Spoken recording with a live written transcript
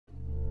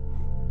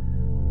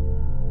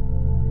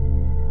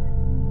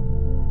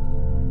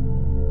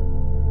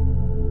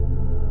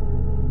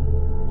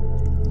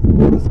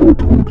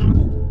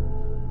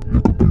You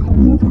could be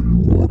whoever you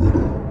wanted.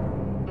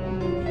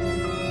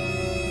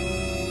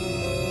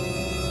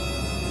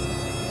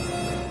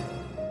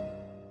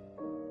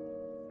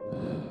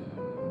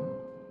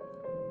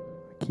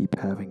 I keep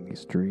having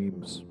these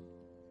dreams,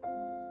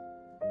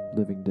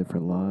 living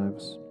different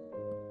lives,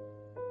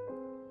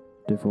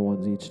 different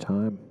ones each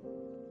time.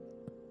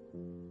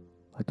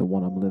 Like the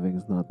one I'm living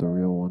is not the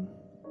real one,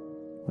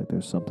 like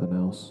there's something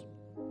else.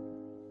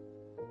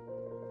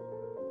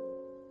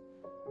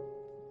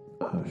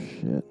 Oh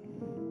shit.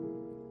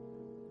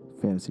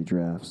 Fantasy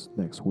drafts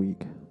next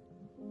week.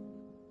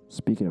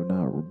 Speaking of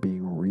not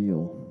being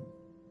real,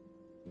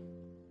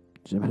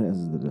 Jimenez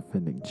is the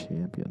defending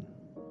champion.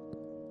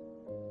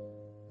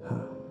 I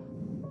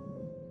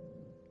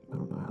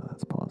don't know how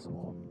that's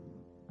possible.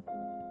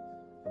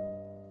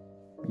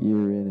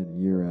 Year in and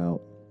year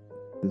out,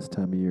 this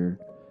time of year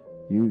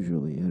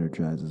usually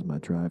energizes my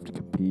drive to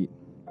compete,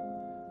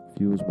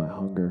 fuels my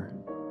hunger.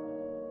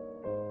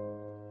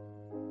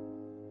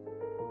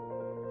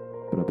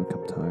 But I've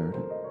become tired.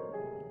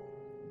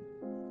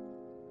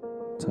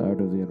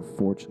 Tired of the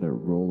unfortunate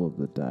roll of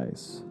the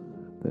dice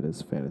that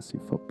is fantasy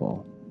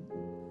football.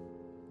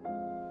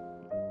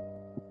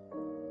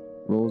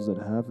 Rolls that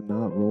have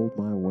not rolled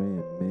my way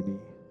in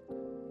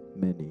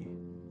many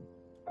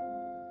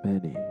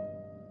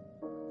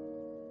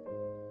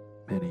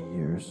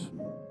years.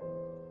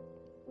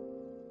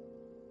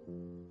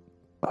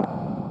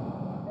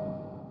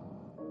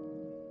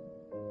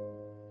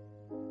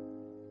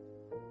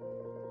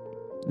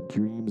 The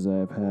dreams I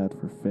have had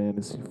for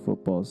fantasy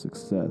football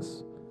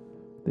success,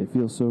 they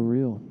feel so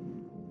real.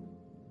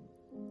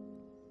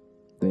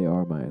 They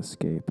are my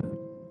escape.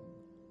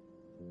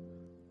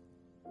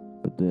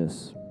 But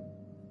this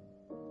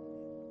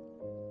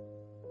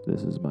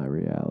is my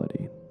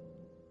reality.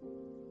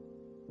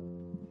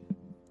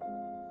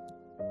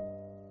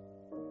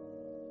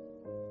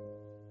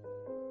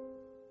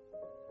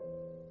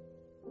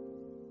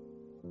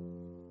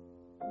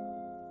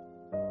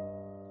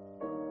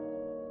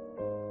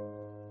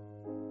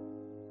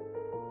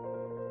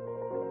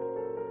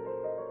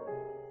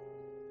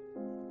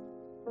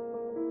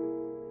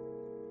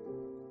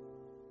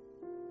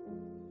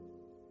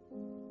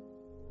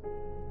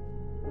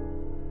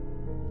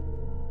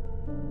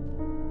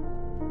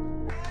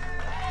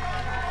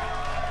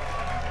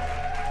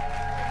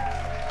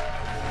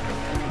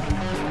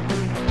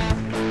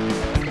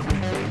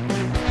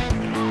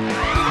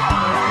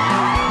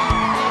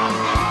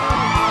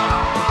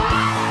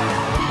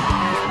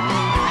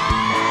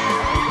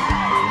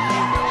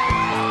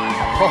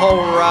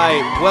 All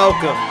right,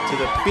 welcome to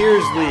the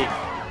Beers League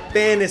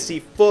Fantasy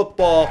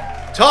Football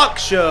Talk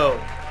Show.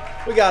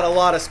 We got a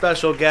lot of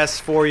special guests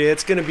for you.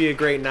 It's going to be a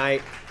great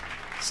night.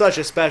 Such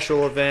a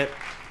special event.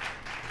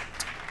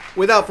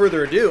 Without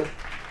further ado,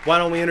 why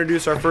don't we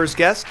introduce our first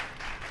guest?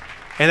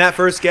 And that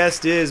first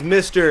guest is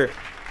Mr.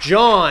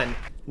 John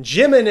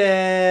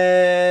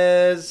Jimenez.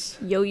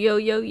 Yo, yo,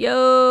 yo,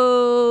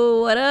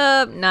 yo. What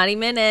up? Not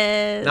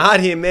Jimenez. Not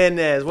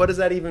Jimenez. What does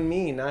that even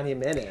mean, not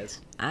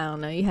Jimenez? I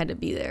don't know. You had to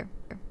be there.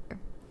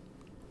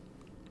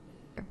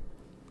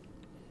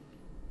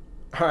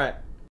 All right.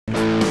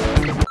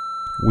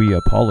 We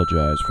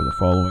apologize for the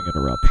following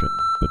interruption,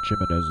 but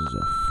Jimenez is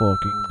a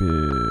fucking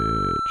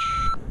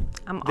bitch.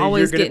 I'm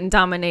always getting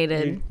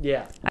dominated.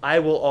 Yeah, I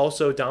will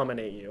also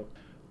dominate you.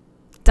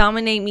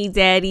 Dominate me,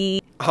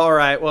 daddy. All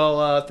right,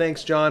 well,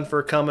 thanks, John,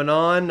 for coming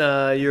on.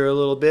 You're a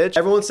little bitch.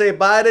 Everyone say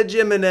bye to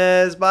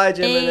Jimenez. Bye,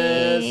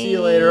 Jimenez. See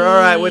you later. All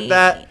right, with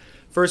that,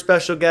 first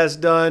special guest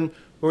done.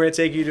 We're going to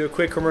take you to a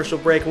quick commercial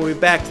break, and we'll be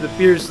back to the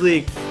Beers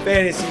League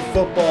Fantasy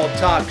Football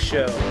Talk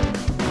Show.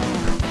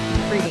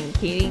 Freaking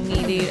kidding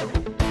me, dude.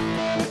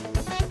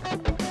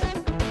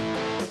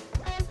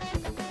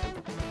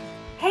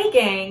 Hey,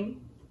 gang.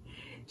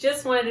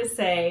 Just wanted to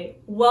say,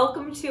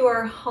 welcome to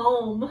our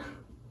home.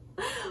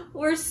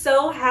 We're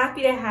so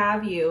happy to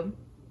have you.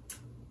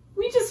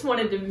 We just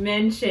wanted to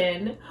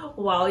mention,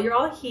 while you're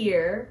all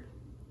here,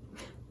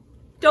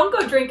 don't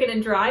go drinking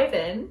and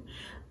driving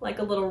like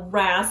a little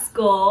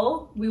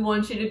rascal. We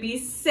want you to be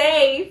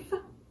safe.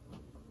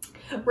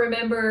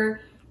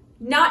 Remember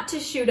not to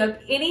shoot up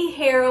any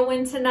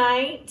heroin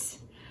tonight.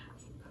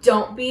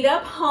 Don't beat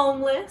up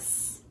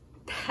homeless.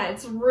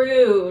 That's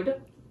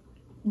rude.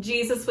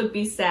 Jesus would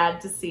be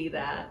sad to see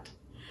that.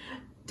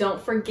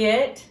 Don't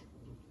forget,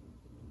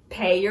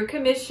 pay your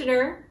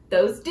commissioner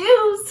those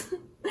dues.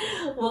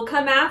 We'll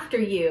come after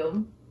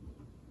you.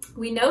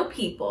 We know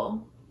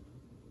people.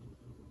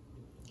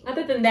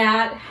 Other than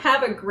that,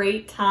 have a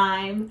great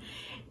time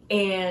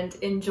and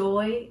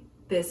enjoy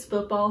this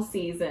football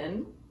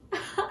season.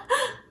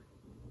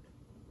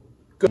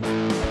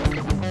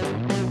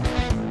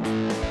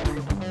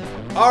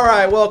 All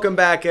right, welcome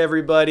back,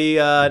 everybody.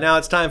 Now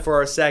it's time for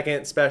our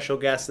second special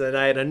guest of the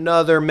night,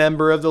 another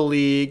member of the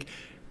league.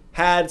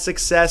 Had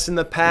success in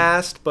the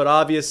past, but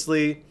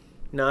obviously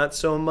not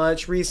so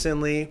much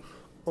recently.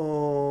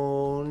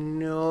 Oh,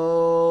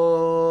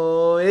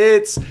 no.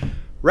 It's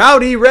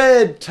Rowdy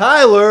Red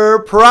Tyler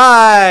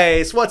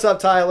Price. What's up,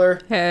 Tyler?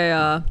 Hey,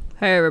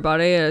 Hey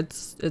everybody,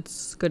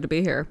 it's good to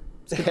be here.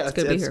 It's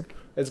good to be here.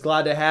 It's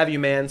glad to have you,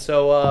 man.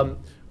 So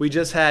we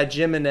just had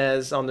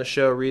Jimenez on the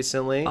show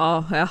recently.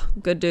 Oh yeah,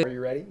 good dude. Are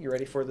you ready? You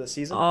ready for the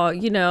season? I've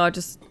been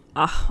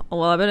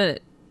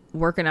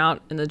working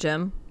out in the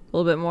gym a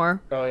little bit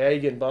more. Oh yeah, you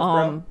getting buffed,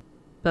 bro?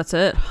 That's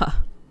it.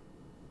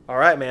 All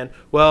right, man.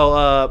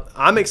 Well,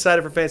 I'm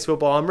excited for fantasy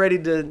football. I'm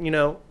ready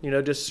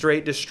to, just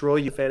straight destroy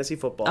you fantasy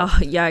football. Oh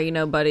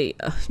yeah, buddy,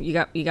 you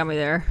got me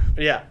there.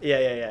 Yeah.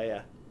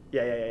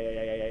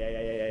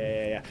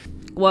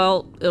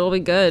 Well, it'll be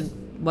good.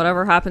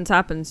 Whatever happens.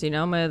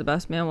 May the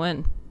best man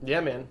win. Yeah,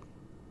 man.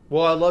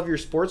 Well, I love your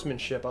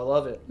sportsmanship. I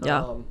love it.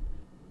 Yeah. All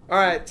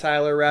right,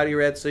 Tyler, Rowdy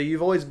Red. So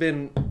you've always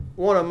been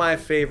one of my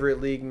favorite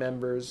league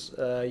members.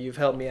 You've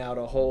helped me out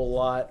a whole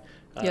lot.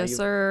 Yes,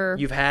 sir.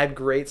 You've had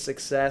great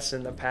success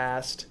in the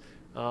past,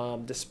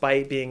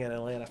 despite being an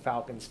Atlanta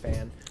Falcons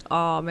fan.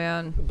 Oh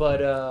man.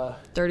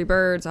 But 30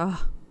 birds.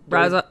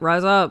 Rise up.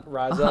 Rise up,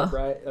 right?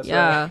 That's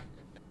yeah. Right.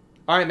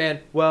 All right, man.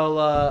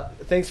 Well,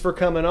 thanks for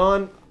coming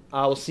on.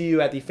 I will see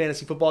you at the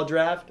fantasy football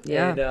draft.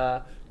 Yeah.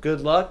 And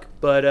good luck.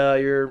 But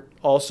you're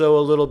also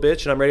a little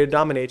bitch, and I'm ready to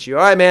dominate you.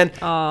 All right, man.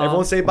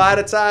 Everyone say bye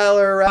to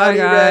Tyler. Rowdy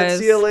Red.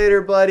 See you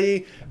later,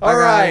 buddy. All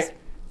right. Guys.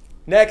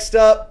 Next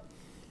up,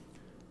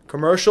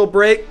 commercial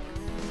break.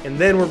 And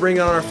then we're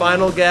bringing on our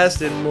final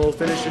guest, and we'll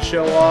finish the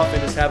show off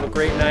and just have a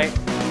great night.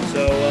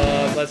 So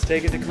let's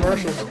take it to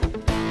commercials.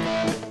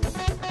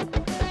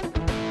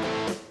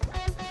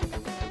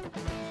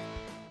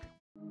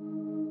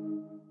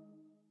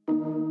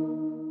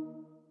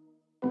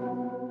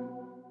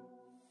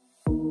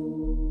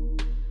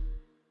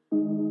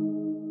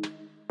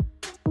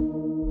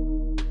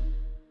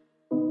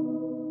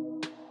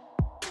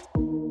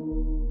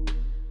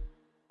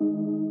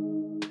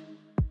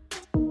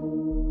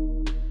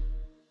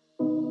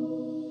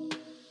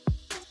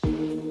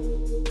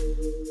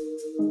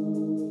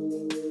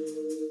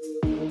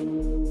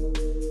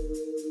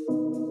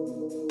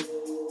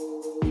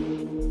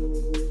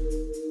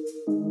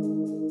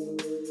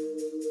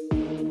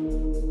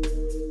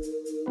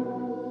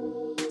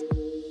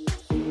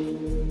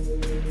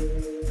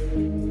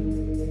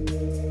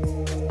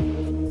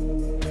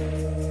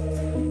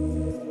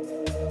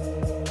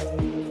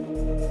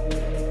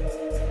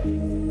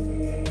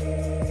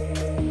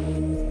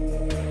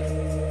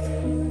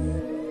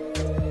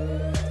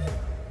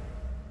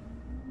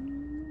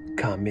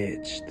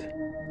 Commish.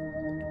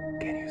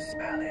 Can you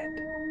smell it?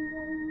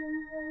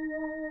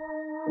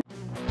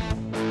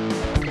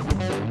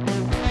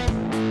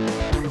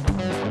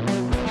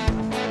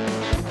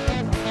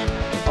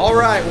 All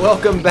right,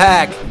 welcome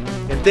back.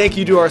 And thank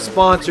you to our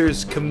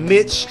sponsors,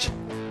 Commish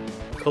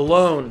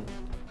Cologne.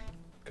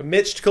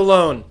 Commish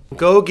Cologne.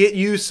 Go get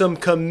you some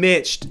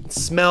Commish.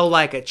 Smell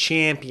like a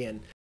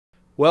champion.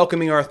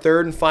 Welcoming our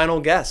third and final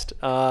guest.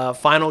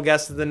 Final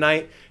guest of the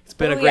night. It's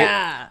been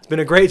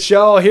a great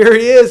show. Here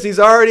he is. He's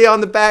already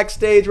on the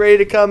backstage, ready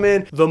to come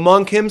in. The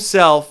monk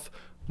himself,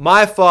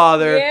 my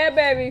father. Yeah,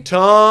 baby.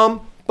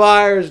 Tom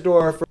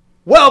Beiersdorfer.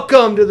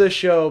 Welcome to the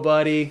show,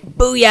 buddy.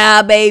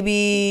 Booyah,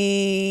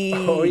 baby.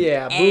 Oh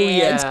yeah, booyah.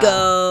 Let's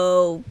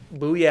go.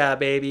 Booyah,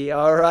 baby.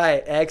 All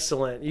right,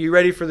 excellent. You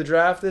ready for the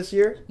draft this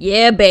year?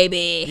 Yeah,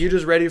 baby. You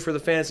just ready for the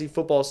fantasy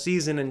football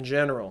season in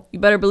general? You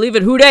better believe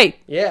it. Who dey?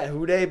 Yeah,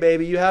 who dey,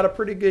 baby. You had a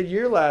pretty good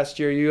year last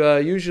year. You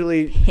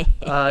usually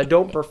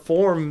don't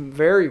perform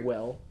very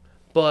well,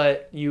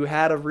 but you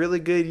had a really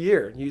good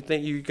year. You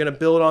think you're going to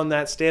build on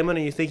that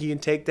stamina? You think you can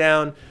take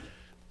down...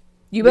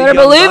 You better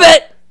believe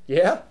it.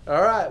 Yeah?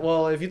 All right.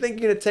 Well, if you think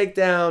you're going to take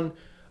down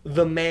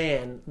the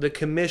man, the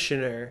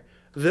commissioner,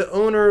 the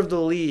owner of the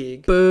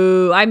league...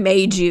 Boo, I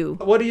made you.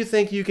 What do you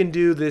think you can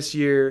do this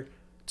year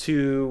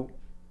to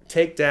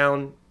take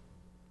down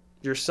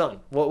your son?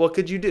 What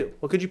could you do?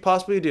 What could you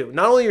possibly do?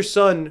 Not only your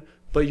son,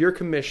 but your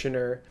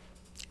commissioner.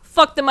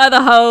 Fuck them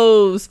other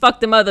hoes. Fuck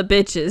them other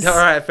bitches. All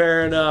right,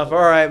 fair enough. All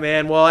right,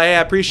 man. Well, hey,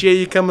 I appreciate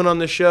you coming on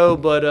the show,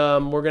 but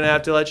we're going to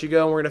have to let you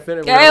go, and we're going to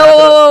finish. Hey,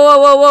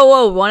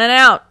 whoa. One and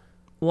out.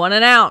 One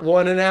and out.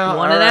 One and All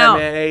right, out.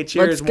 Man. Hey,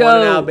 cheers. Let's go. One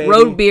and out, baby.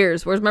 Road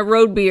beers. Where's my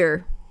road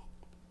beer?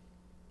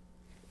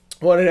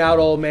 One and out,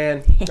 old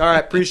man. All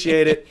right,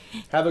 appreciate it.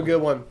 Have a good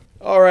one.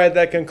 All right,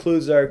 that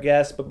concludes our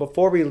guest. But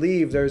before we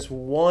leave, there's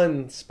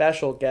one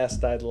special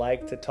guest I'd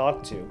like to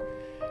talk to,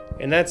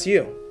 and that's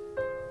you.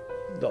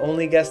 The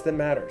only guest that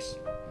matters.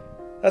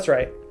 That's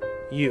right,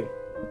 you.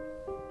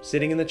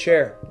 Sitting in the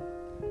chair.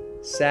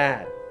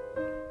 Sad.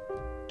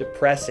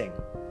 Depressing.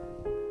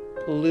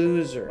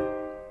 Loser.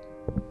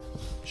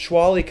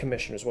 Schwally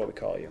Commissioner is what we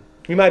call you.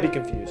 You might be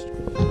confused.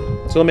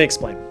 So let me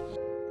explain.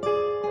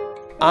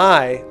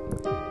 I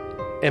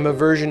am a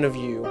version of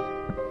you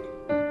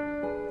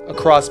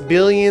across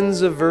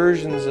billions of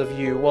versions of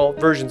you, well,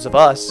 versions of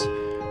us,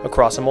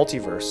 across a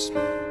multiverse.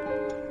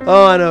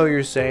 Oh, I know what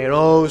you're saying.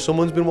 Oh,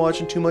 someone's been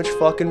watching too much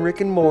fucking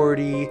Rick and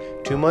Morty,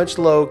 too much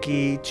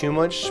Loki, too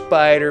much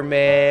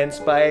Spider-Man,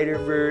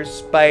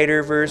 Spider-Verse,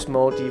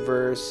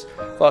 multiverse.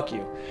 Fuck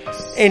you.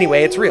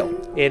 Anyway, it's real.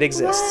 It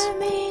exists.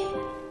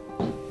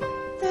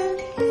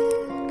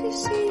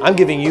 I'm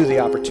giving you the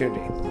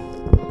opportunity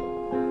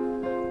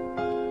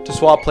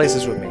swap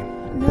places with me.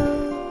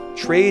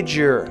 Trade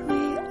your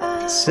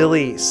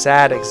silly,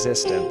 sad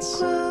existence.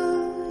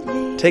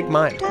 Take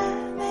mine.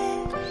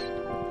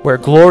 Where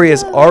glory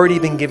has already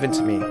been given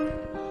to me,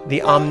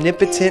 the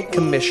omnipotent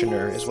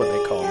commissioner is what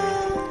they call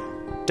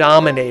me.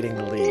 Dominating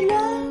the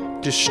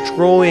league.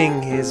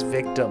 Destroying his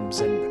victims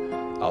and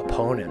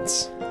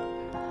opponents.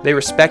 They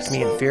respect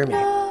me and fear me.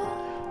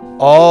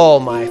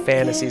 All my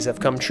fantasies have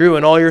come true,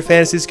 and all your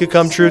fantasies could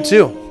come true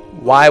too.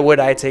 Why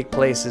would I take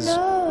places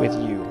with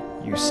you,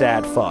 you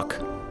sad fuck?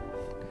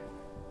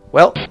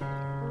 Well,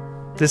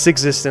 this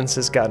existence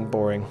has gotten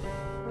boring.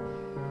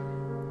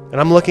 And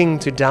I'm looking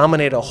to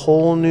dominate a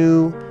whole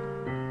new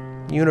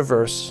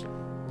universe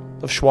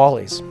of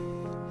Schwallies.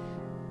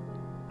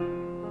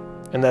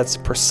 And that's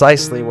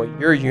precisely what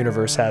your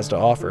universe has to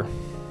offer.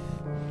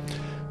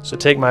 So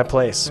take my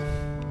place,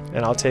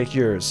 and I'll take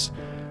yours.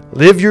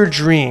 Live your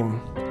dream,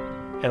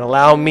 and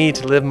allow me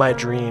to live my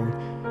dream,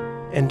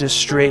 and to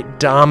straight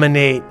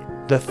dominate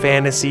the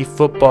Fantasy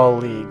Football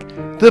League,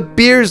 the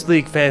Beers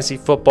League Fantasy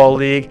Football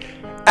League,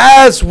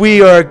 as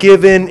we are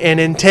given and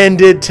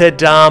intended to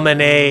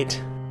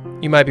dominate.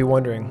 You might be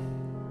wondering,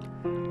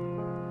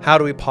 how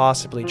do we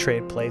possibly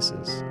trade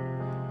places?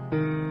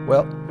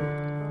 Well,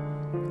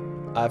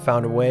 I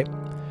found a way,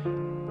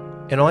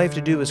 and all you have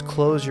to do is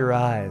close your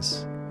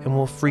eyes, and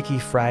we'll Freaky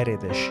Friday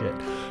this shit.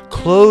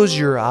 Close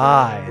your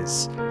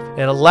eyes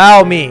and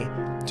allow me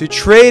to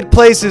trade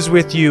places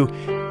with you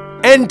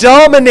and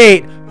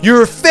dominate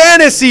your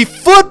Fantasy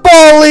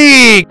Football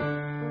League!